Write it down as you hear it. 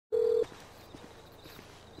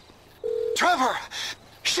Trevor!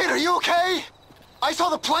 Shit, are you okay? I saw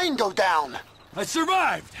the plane go down. I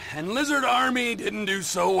survived, and Lizard Army didn't do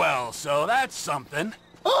so well, so that's something.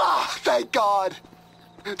 Ah, thank God.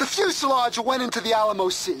 The fuselage went into the Alamo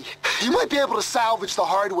Sea. You might be able to salvage the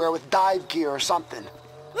hardware with dive gear or something.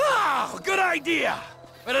 Ah, good idea.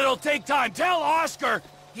 But it'll take time. Tell Oscar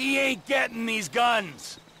he ain't getting these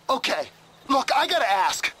guns. Okay, look, I gotta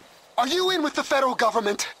ask. Are you in with the federal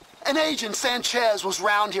government? An agent, Sanchez, was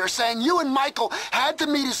round here saying you and Michael had to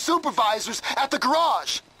meet his supervisors at the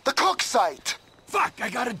garage, the cook site. Fuck,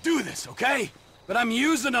 I gotta do this, okay? But I'm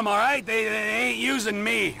using them, all right? They ain't using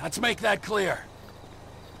me. Let's make that clear.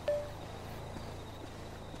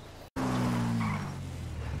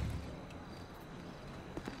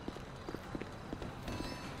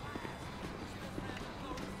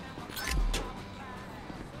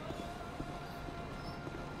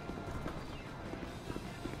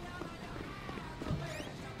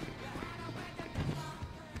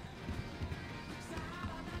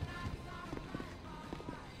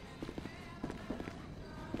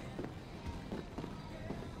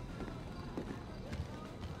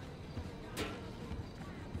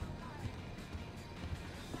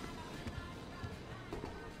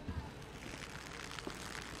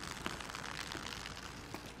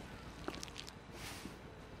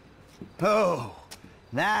 Oh,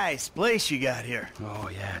 nice place you got here. Oh,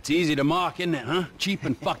 yeah, it's easy to mock, isn't it, huh? Cheap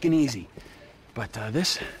and fucking easy. But,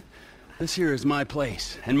 this here is my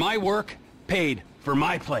place. And my work paid for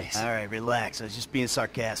my place. All right, relax. I was just being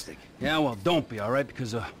sarcastic. Yeah, well, don't be, all right?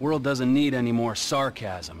 Because the world doesn't need any more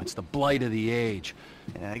sarcasm. It's the blight of the age.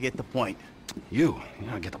 Yeah, I get the point. You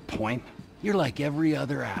don't get the point. You're like every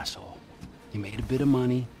other asshole. You made a bit of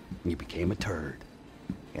money, and you became a turd.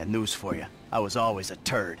 Got news for you. I was always a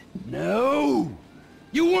turd. No!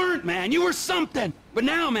 You weren't, man. You were something. But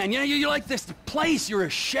now, man, you're like this place. You're a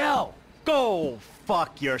shell. Go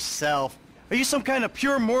fuck yourself. Are you some kind of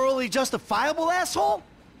pure morally justifiable asshole?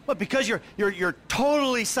 What, because you're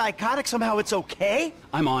totally psychotic, somehow it's okay?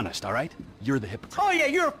 I'm honest, all right? You're the hypocrite. Oh yeah,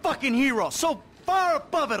 you're a fucking hero, so far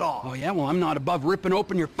above it all. Oh yeah? Well, I'm not above ripping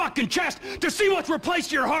open your fucking chest to see what's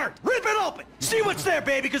replaced your heart. Rip it open! See what's there,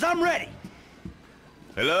 baby, because I'm ready.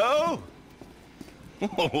 Hello?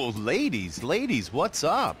 Oh, ladies, what's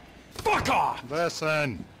up? Fuck off!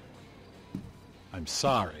 Listen. I'm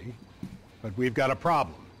sorry, but we've got a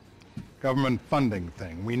problem. Government funding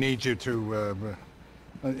thing. We need you to,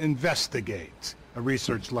 investigate a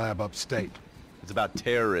research lab upstate. It's about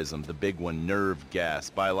terrorism, the big one, nerve gas,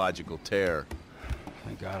 biological terror.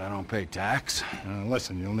 Thank God I don't pay tax.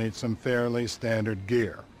 Listen, you'll need some fairly standard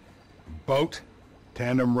gear. Boat,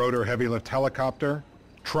 tandem rotor heavy lift helicopter,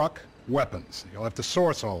 truck, weapons. You'll have to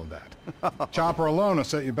source all of that. Chopper alone will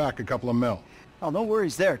set you back a couple of mil. Oh, no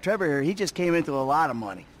worries there. Trevor here, he just came into a lot of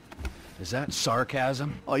money. Is that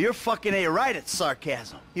sarcasm? Oh, you're fucking right at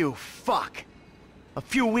sarcasm. You fuck. A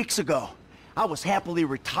few weeks ago, I was happily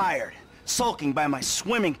retired, sulking by my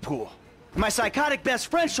swimming pool. My psychotic best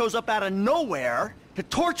friend shows up out of nowhere to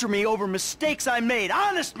torture me over mistakes I made,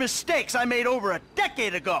 honest mistakes I made over a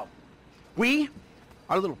decade ago.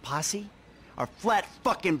 Our little posse, are flat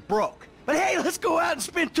fucking broke. But hey, let's go out and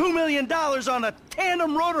spend $2 million on a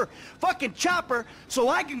tandem rotor fucking chopper so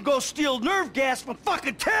I can go steal nerve gas from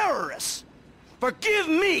fucking terrorists. Forgive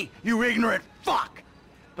me, you ignorant fuck.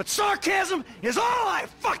 But sarcasm is all I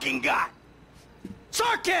fucking got.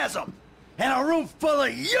 Sarcasm! And a room full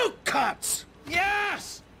of you cunts!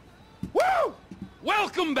 Yes! Woo!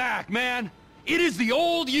 Welcome back, man. It is the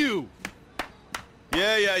old you.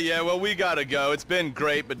 Yeah, well, we gotta go. It's been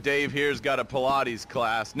great, but Dave here's got a Pilates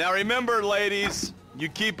class. Now remember, ladies, you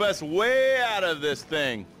keep us way out of this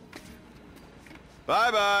thing.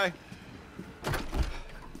 Bye-bye.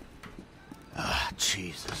 Ah,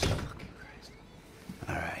 Jesus fucking Christ.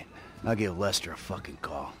 All right, I'll give Lester a fucking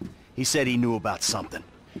call. He said he knew about something.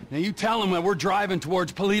 Now you tell him that we're driving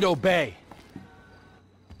towards Paleto Bay.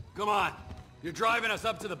 Come on. You're driving us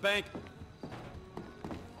up to the bank.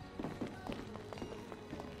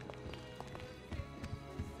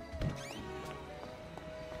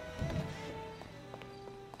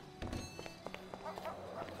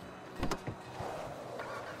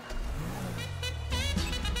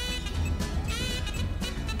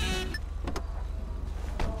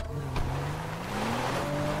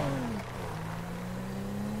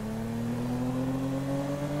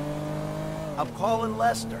 I'm calling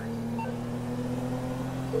Lester.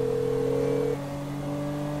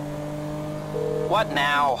 What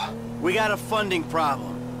now? We got a funding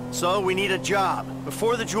problem, so we need a job.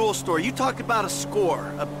 Before the jewel store, you talked about a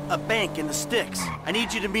score, a bank in the sticks. I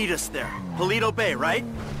need you to meet us there. Paleto Bay, right?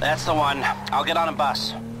 That's the one. I'll get on a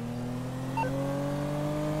bus.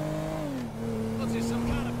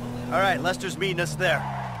 All right, Lester's meeting us there.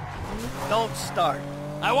 Don't start.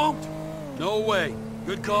 I won't. No way.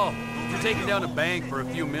 Good call. If you're taking down a bank for a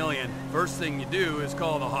few million, first thing you do is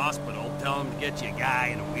call the hospital, tell them to get you a guy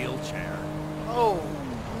in a wheelchair. Oh,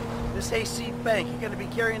 this hayseed bank, you gonna be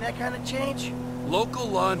carrying that kind of change? Local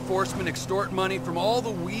law enforcement extort money from all the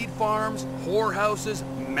weed farms, whorehouses,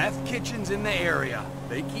 meth kitchens in the area.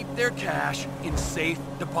 They keep their cash in safe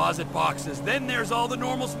deposit boxes. Then there's all the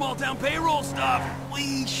normal small-town payroll stuff.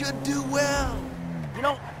 We should do well. You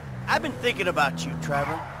know, I've been thinking about you,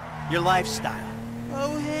 Trevor. Your lifestyle.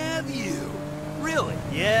 Oh, have you? Really?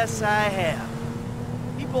 Yes, I have.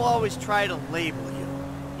 People always try to label you.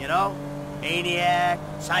 You know? Maniac,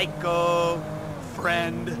 psycho,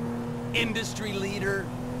 Friend, industry leader.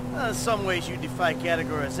 in some ways you defy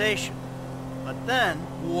categorization. But then,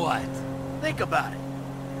 What? think about it.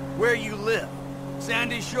 Where you live.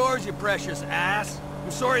 Sandy Shores, you precious ass.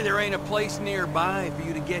 I'm sorry there ain't a place nearby for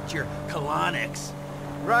you to get your colonics.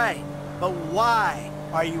 Right. But why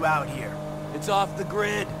are you out here? It's off the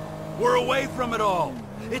grid. We're away from it all.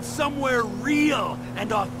 It's somewhere real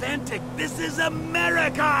and authentic. This is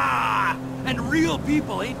America! And real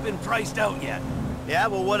people ain't been priced out yet. Yeah,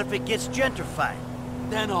 well, what if it gets gentrified?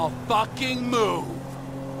 Then I'll fucking move.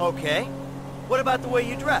 Okay. What about the way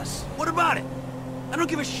you dress? What about it? I don't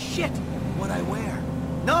give a shit what I wear.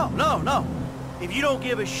 No. If you don't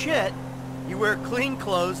give a shit, you wear clean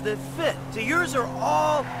clothes that fit. So yours are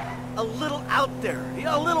all a little out there, you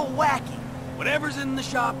know, a little wacky. Whatever's in the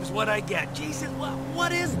shop is what I get. Jesus,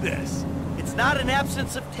 what is this? It's not an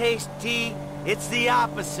absence of taste, T. It's the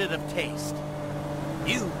opposite of taste.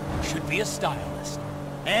 You should be a stylist.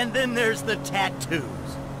 And then there's the tattoos,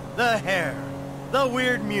 the hair, the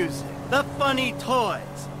weird music, the funny toys,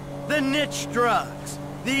 the niche drugs,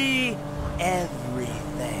 the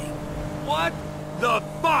everything. What the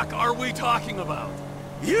fuck are we talking about?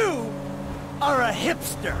 You are a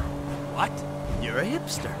hipster. What? You're a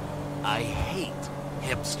hipster. I hate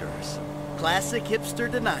hipsters. Classic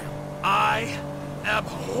hipster denial. I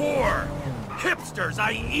abhor hipsters.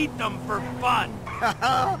 I eat them for fun.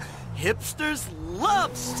 Hipsters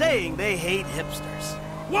love saying they hate hipsters.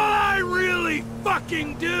 Well, I really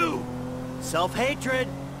fucking do. Self-hatred.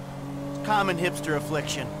 Common hipster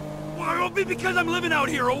affliction. Well, it'll be because I'm living out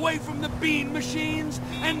here away from the bean machines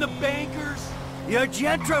and the bankers. You're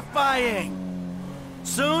gentrifying.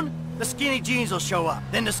 Soon, the skinny jeans will show up,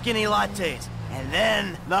 then the skinny lattes, and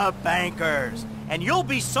then the bankers. And you'll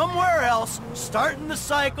be somewhere else, starting the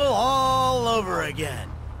cycle all over again.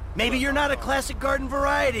 Maybe you're not a classic garden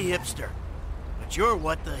variety hipster, but you're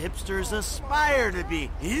what the hipsters aspire to be.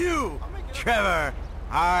 You, Trevor,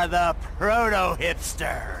 are the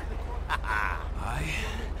proto-hipster. I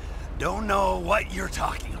don't know what you're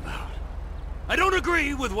talking about. I don't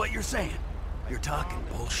agree with what you're saying. You're talking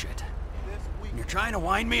bullshit. And you're trying to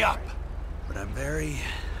wind me up. But I'm very,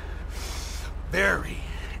 very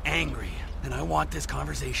angry. And I want this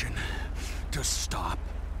conversation to stop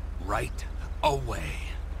right away.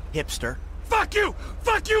 Hipster. Fuck you!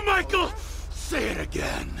 Fuck you, Michael! Say it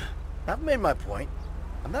again. I've made my point.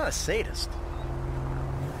 I'm not a sadist.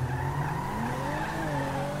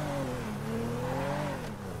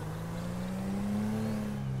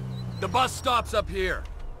 The bus stops up here.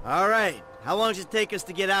 All right. How long does it take us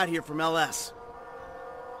to get out here from LS?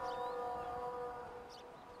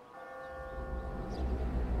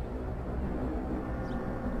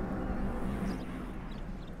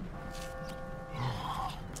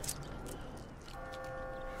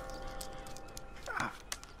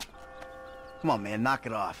 Come on, man, knock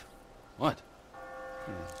it off. What?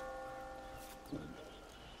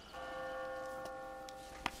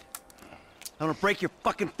 I'm gonna break your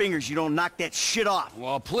fucking fingers. You don't knock that shit off.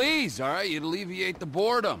 Well, please, all right? You'd alleviate the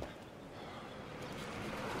boredom.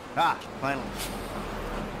 Ah, finally.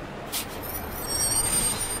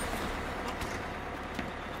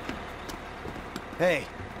 Hey.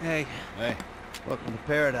 Hey. Hey. Welcome to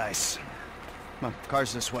paradise. Come on,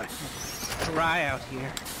 car's this way. Dry out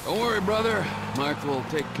here. Don't worry, brother. Mark will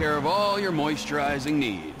take care of all your moisturizing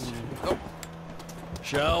needs. Oh.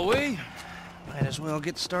 Shall we? Might as well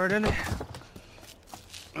get started.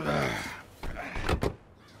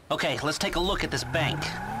 Okay, let's take a look at this bank.